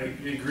 You know,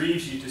 it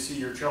grieves you to see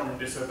your children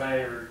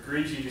disobey, or it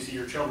grieves you to see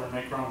your children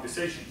make wrong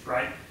decisions,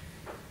 right?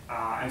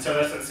 And so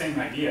that's the same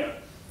idea.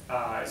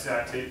 Is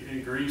that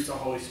it grieves the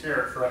Holy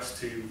Spirit for us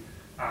to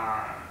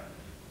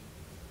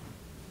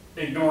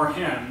ignore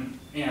Him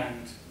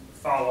and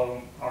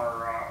follow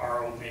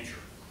our old nature.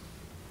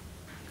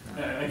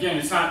 Again,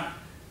 it's not,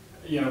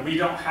 we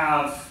don't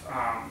have,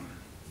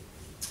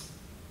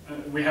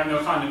 we have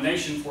no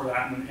condemnation for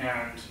that,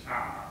 and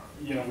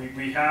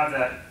we have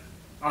that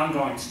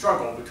ongoing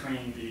struggle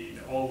between the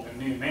old and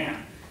new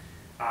man.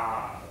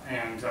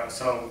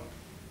 So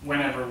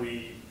whenever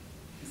we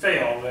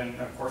fail, then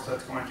of course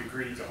that's going to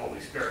grieve the Holy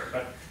Spirit.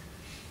 But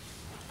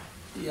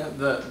yeah,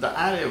 the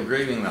idea of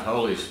grieving the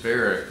Holy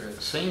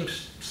Spirit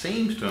seems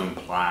to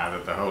imply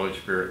that the Holy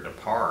Spirit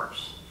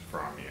departs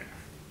from you.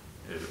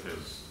 Is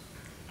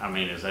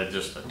that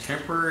just a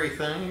temporary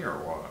thing or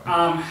what?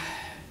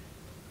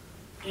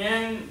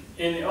 In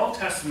the Old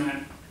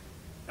Testament,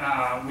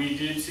 we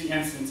did see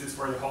instances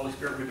where the Holy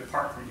Spirit would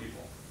depart from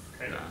people.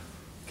 Okay, yeah.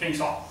 King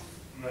Saul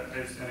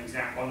is an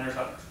example, and there's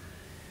others.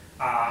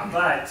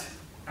 But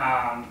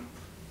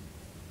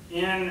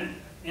in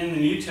the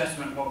New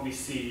Testament, what we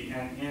see,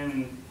 and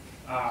in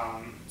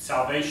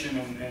salvation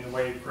and the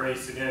way of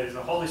grace it is,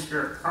 the Holy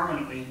Spirit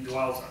permanently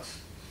indwells us.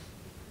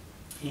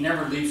 He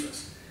never leaves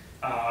us.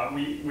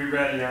 We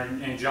read here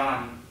in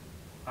John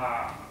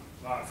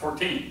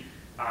 14.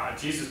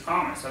 Jesus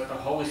promised that the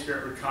Holy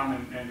Spirit would come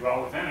and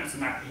dwell within us,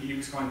 and that He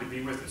was going to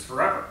be with us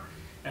forever.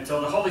 And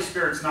so the Holy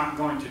Spirit's not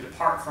going to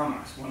depart from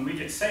us. When we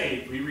get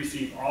saved, we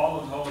receive all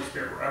of the Holy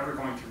Spirit we're ever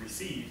going to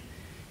receive.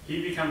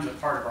 He becomes a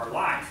part of our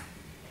life,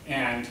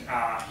 and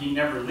He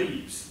never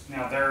leaves.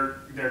 Now,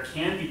 there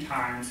can be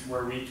times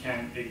where we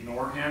can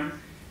ignore Him,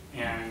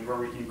 and where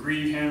we can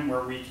grieve Him,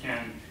 where we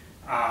can,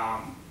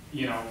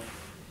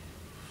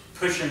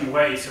 push Him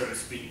away, so to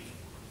speak.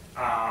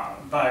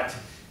 But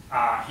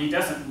He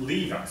doesn't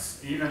leave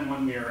us. Even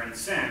when we are in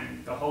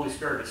sin, the Holy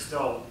Spirit is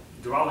still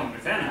dwelling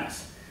within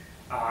us.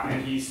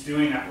 And He's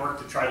doing that work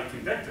to try to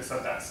convict us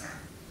of that sin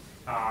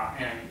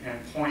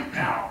and point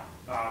out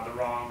the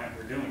wrong that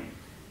we're doing.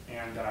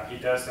 And He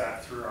does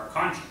that through our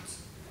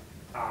conscience.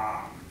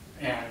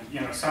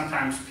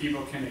 Sometimes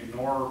people can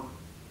ignore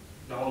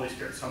the Holy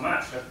Spirit so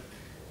much that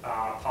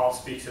Paul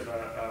speaks of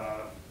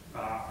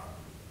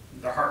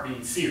the heart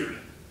being seared,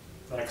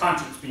 the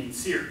conscience being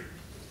seared.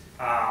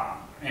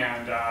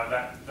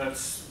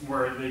 That's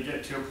where they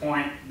get to a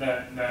point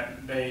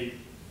that they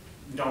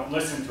don't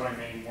listen to Him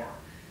anymore.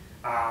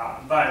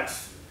 But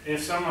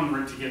if someone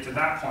were to get to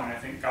that point, I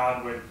think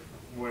God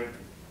would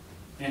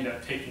end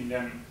up taking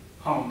them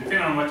home.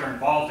 Depending on what they're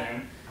involved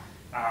in,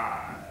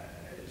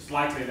 it's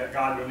likely that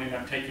God would end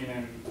up taking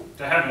them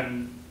to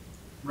heaven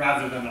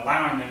rather than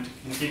allowing them to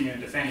continue to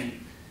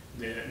defend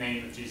the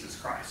name of Jesus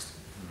Christ.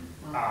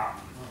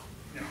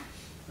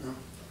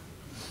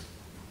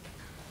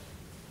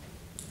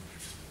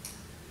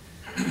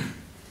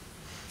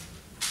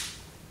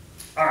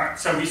 All right,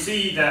 so we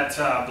see that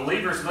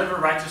believers live a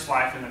righteous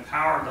life in the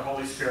power of the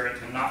Holy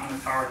Spirit and not in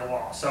the power of the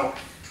law. So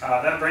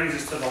that brings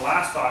us to the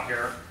last thought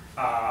here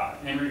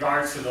in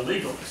regards to the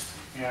legalist.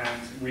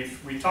 And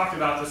we talked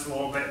about this a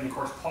little bit, and of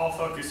course Paul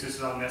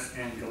focuses on this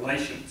in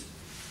Galatians.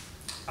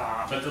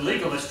 But the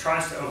legalist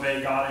tries to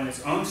obey God in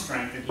his own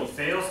strength, and he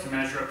fails to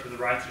measure up to the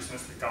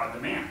righteousness that God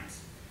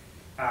demands.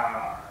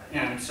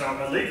 And so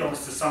a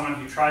legalist is someone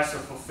who tries to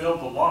fulfill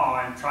the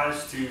law and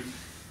tries to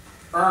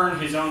earn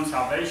his own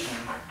salvation.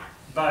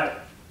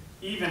 But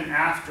even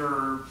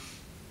after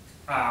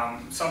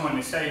someone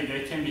is saved,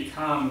 they can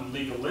become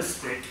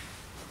legalistic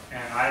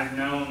And I've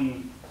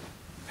known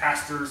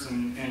pastors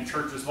and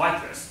churches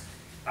like this,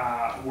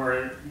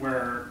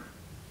 where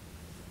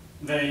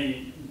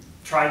they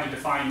try to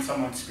define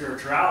someone's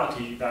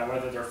spirituality by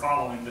whether they're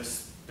following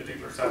this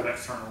particular set of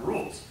external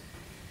rules.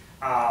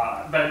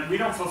 But we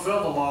don't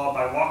fulfill the law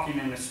by walking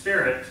in the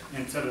Spirit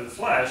instead of the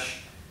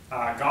flesh.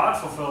 God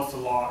fulfills the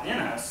law in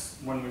us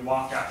when we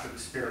walk after the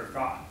Spirit of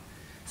God.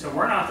 So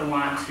we're not the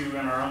ones who,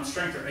 in our own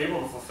strength, are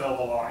able to fulfill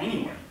the law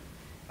anyway.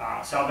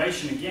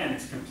 Salvation, again,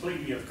 is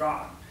completely of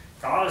God.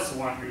 God is the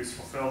one who has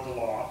fulfilled the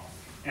law.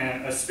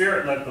 And a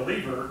Spirit-led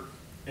believer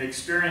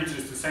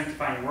experiences the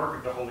sanctifying work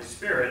of the Holy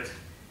Spirit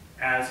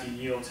as he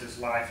yields his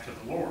life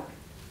to the Lord.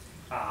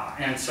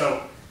 And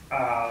so,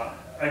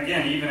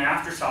 again, even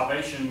after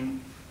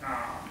salvation,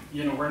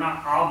 we're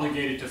not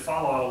obligated to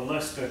follow a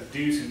list of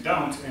do's and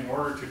don'ts in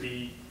order to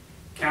be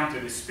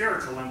counted as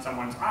spiritual in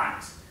someone's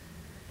eyes.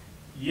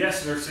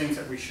 Yes, there's things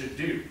that we should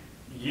do.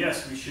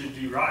 Yes, we should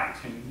do right.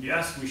 And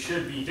yes, we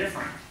should be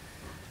different.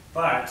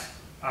 But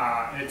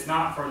it's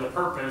not for the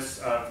purpose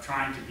of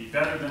trying to be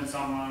better than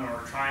someone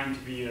or trying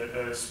to be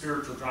a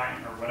spiritual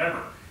giant or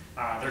whatever.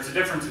 There's a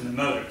difference in the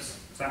motives.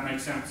 Does that make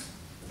sense?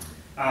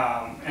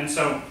 And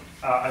so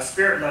a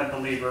Spirit-led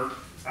believer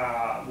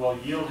will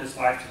yield his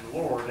life to the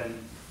Lord, and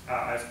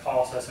as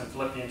Paul says in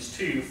Philippians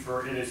 2,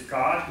 for it is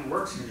God who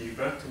works in you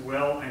both to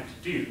will and to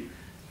do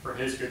for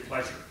his good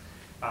pleasure.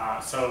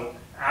 So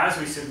as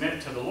we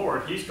submit to the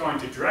Lord, he's going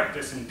to direct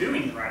us in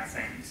doing the right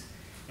things,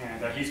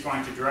 and he's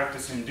going to direct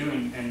us in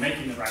doing and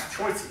making the right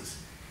choices.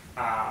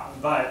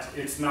 But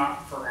it's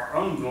not for our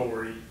own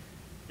glory,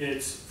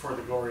 it's for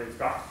the glory of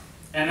God.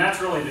 And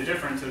that's really the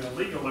difference in the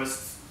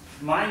legalist's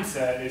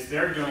mindset, is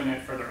they're doing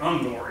it for their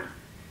own glory.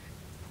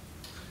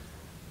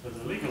 So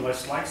the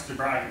legalist likes to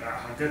brag about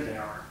how good they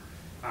are,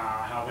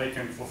 how they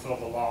can fulfill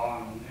the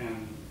law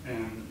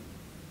and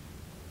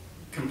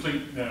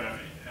complete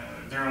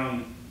their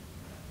own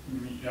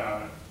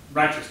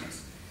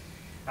righteousness.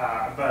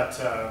 But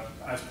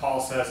as Paul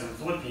says in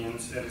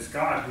Philippians, it is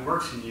God who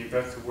works in you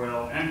both to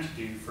will and to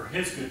do for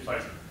his good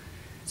pleasure.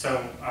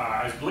 So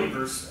as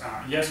believers,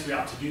 yes, we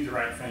ought to do the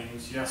right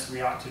things. Yes,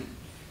 we ought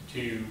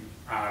to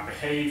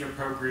behave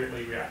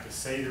appropriately. We have to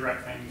say the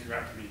right things. We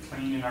have to be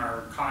clean in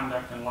our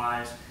conduct and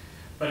lives.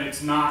 But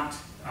it's not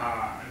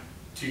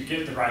to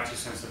get the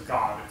righteousness of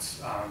God.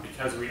 It's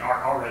because we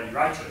are already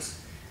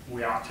righteous,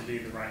 we ought to do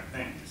the right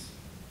things.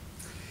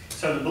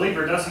 So the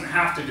believer doesn't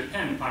have to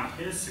depend upon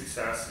his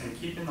success in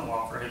keeping the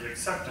law for his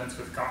acceptance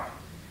with God.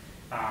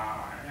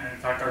 And in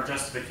fact, our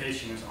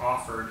justification is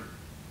offered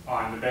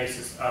on the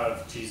basis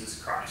of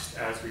Jesus Christ,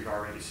 as we've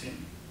already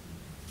seen.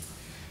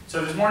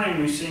 So this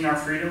morning we've seen our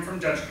freedom from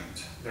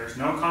judgment. There's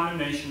no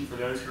condemnation for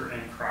those who are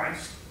in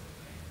Christ.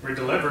 We're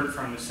delivered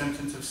from the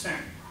sentence of sin.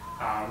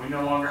 We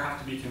no longer have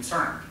to be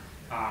concerned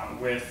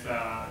with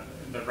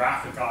the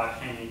wrath of God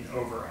hanging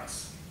over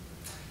us.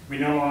 We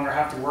no longer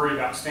have to worry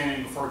about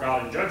standing before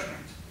God in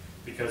judgment,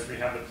 because we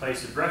have the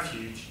place of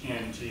refuge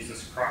in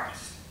Jesus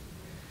Christ.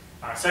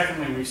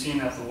 Secondly, we've seen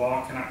that the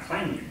law cannot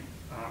claim you.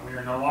 We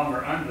are no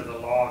longer under the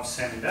law of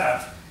sin and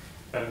death,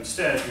 but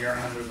instead we are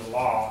under the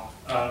law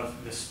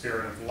of the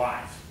Spirit of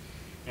life.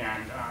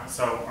 And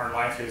so our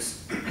life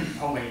is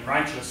holy and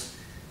righteous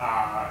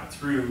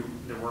through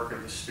the work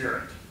of the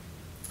Spirit.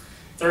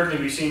 Thirdly,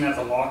 we've seen that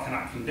the law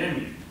cannot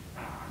condemn you.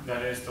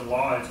 That is, the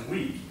law is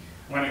weak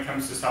when it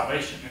comes to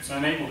salvation. It's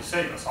unable to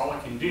save us. All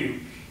it can do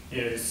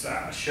is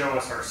show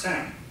us our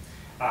sin.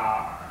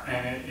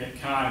 And it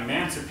cannot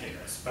emancipate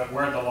us. But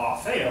where the law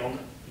failed,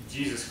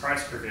 Jesus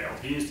Christ prevailed.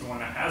 He is the one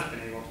that has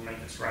been able to make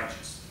us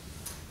righteous.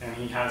 And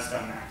he has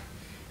done that.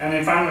 And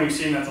then finally, we've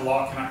seen that the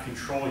law cannot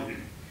control you.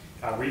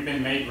 We've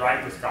been made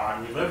right with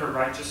God. We live a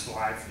righteous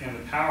life in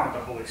the power of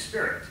the Holy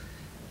Spirit,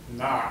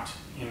 not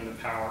in the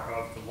power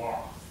of the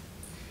law.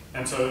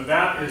 And so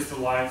that is the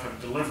life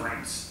of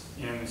deliverance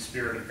in the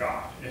Spirit of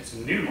God. It's a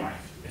new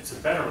life, it's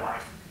a better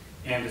life,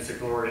 and it's a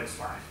glorious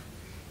life.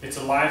 It's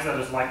a life that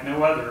is like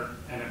no other,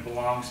 and it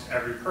belongs to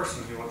every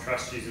person who will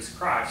trust Jesus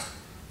Christ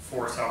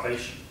for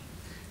salvation.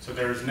 So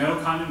there is no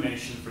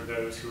condemnation for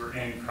those who are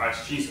in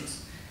Christ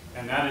Jesus.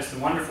 And that is the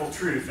wonderful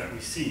truth that we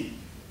see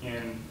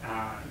in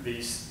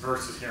these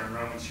verses here in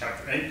Romans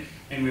chapter 8,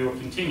 and we will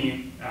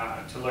continue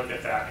to look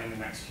at that in the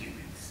next few weeks.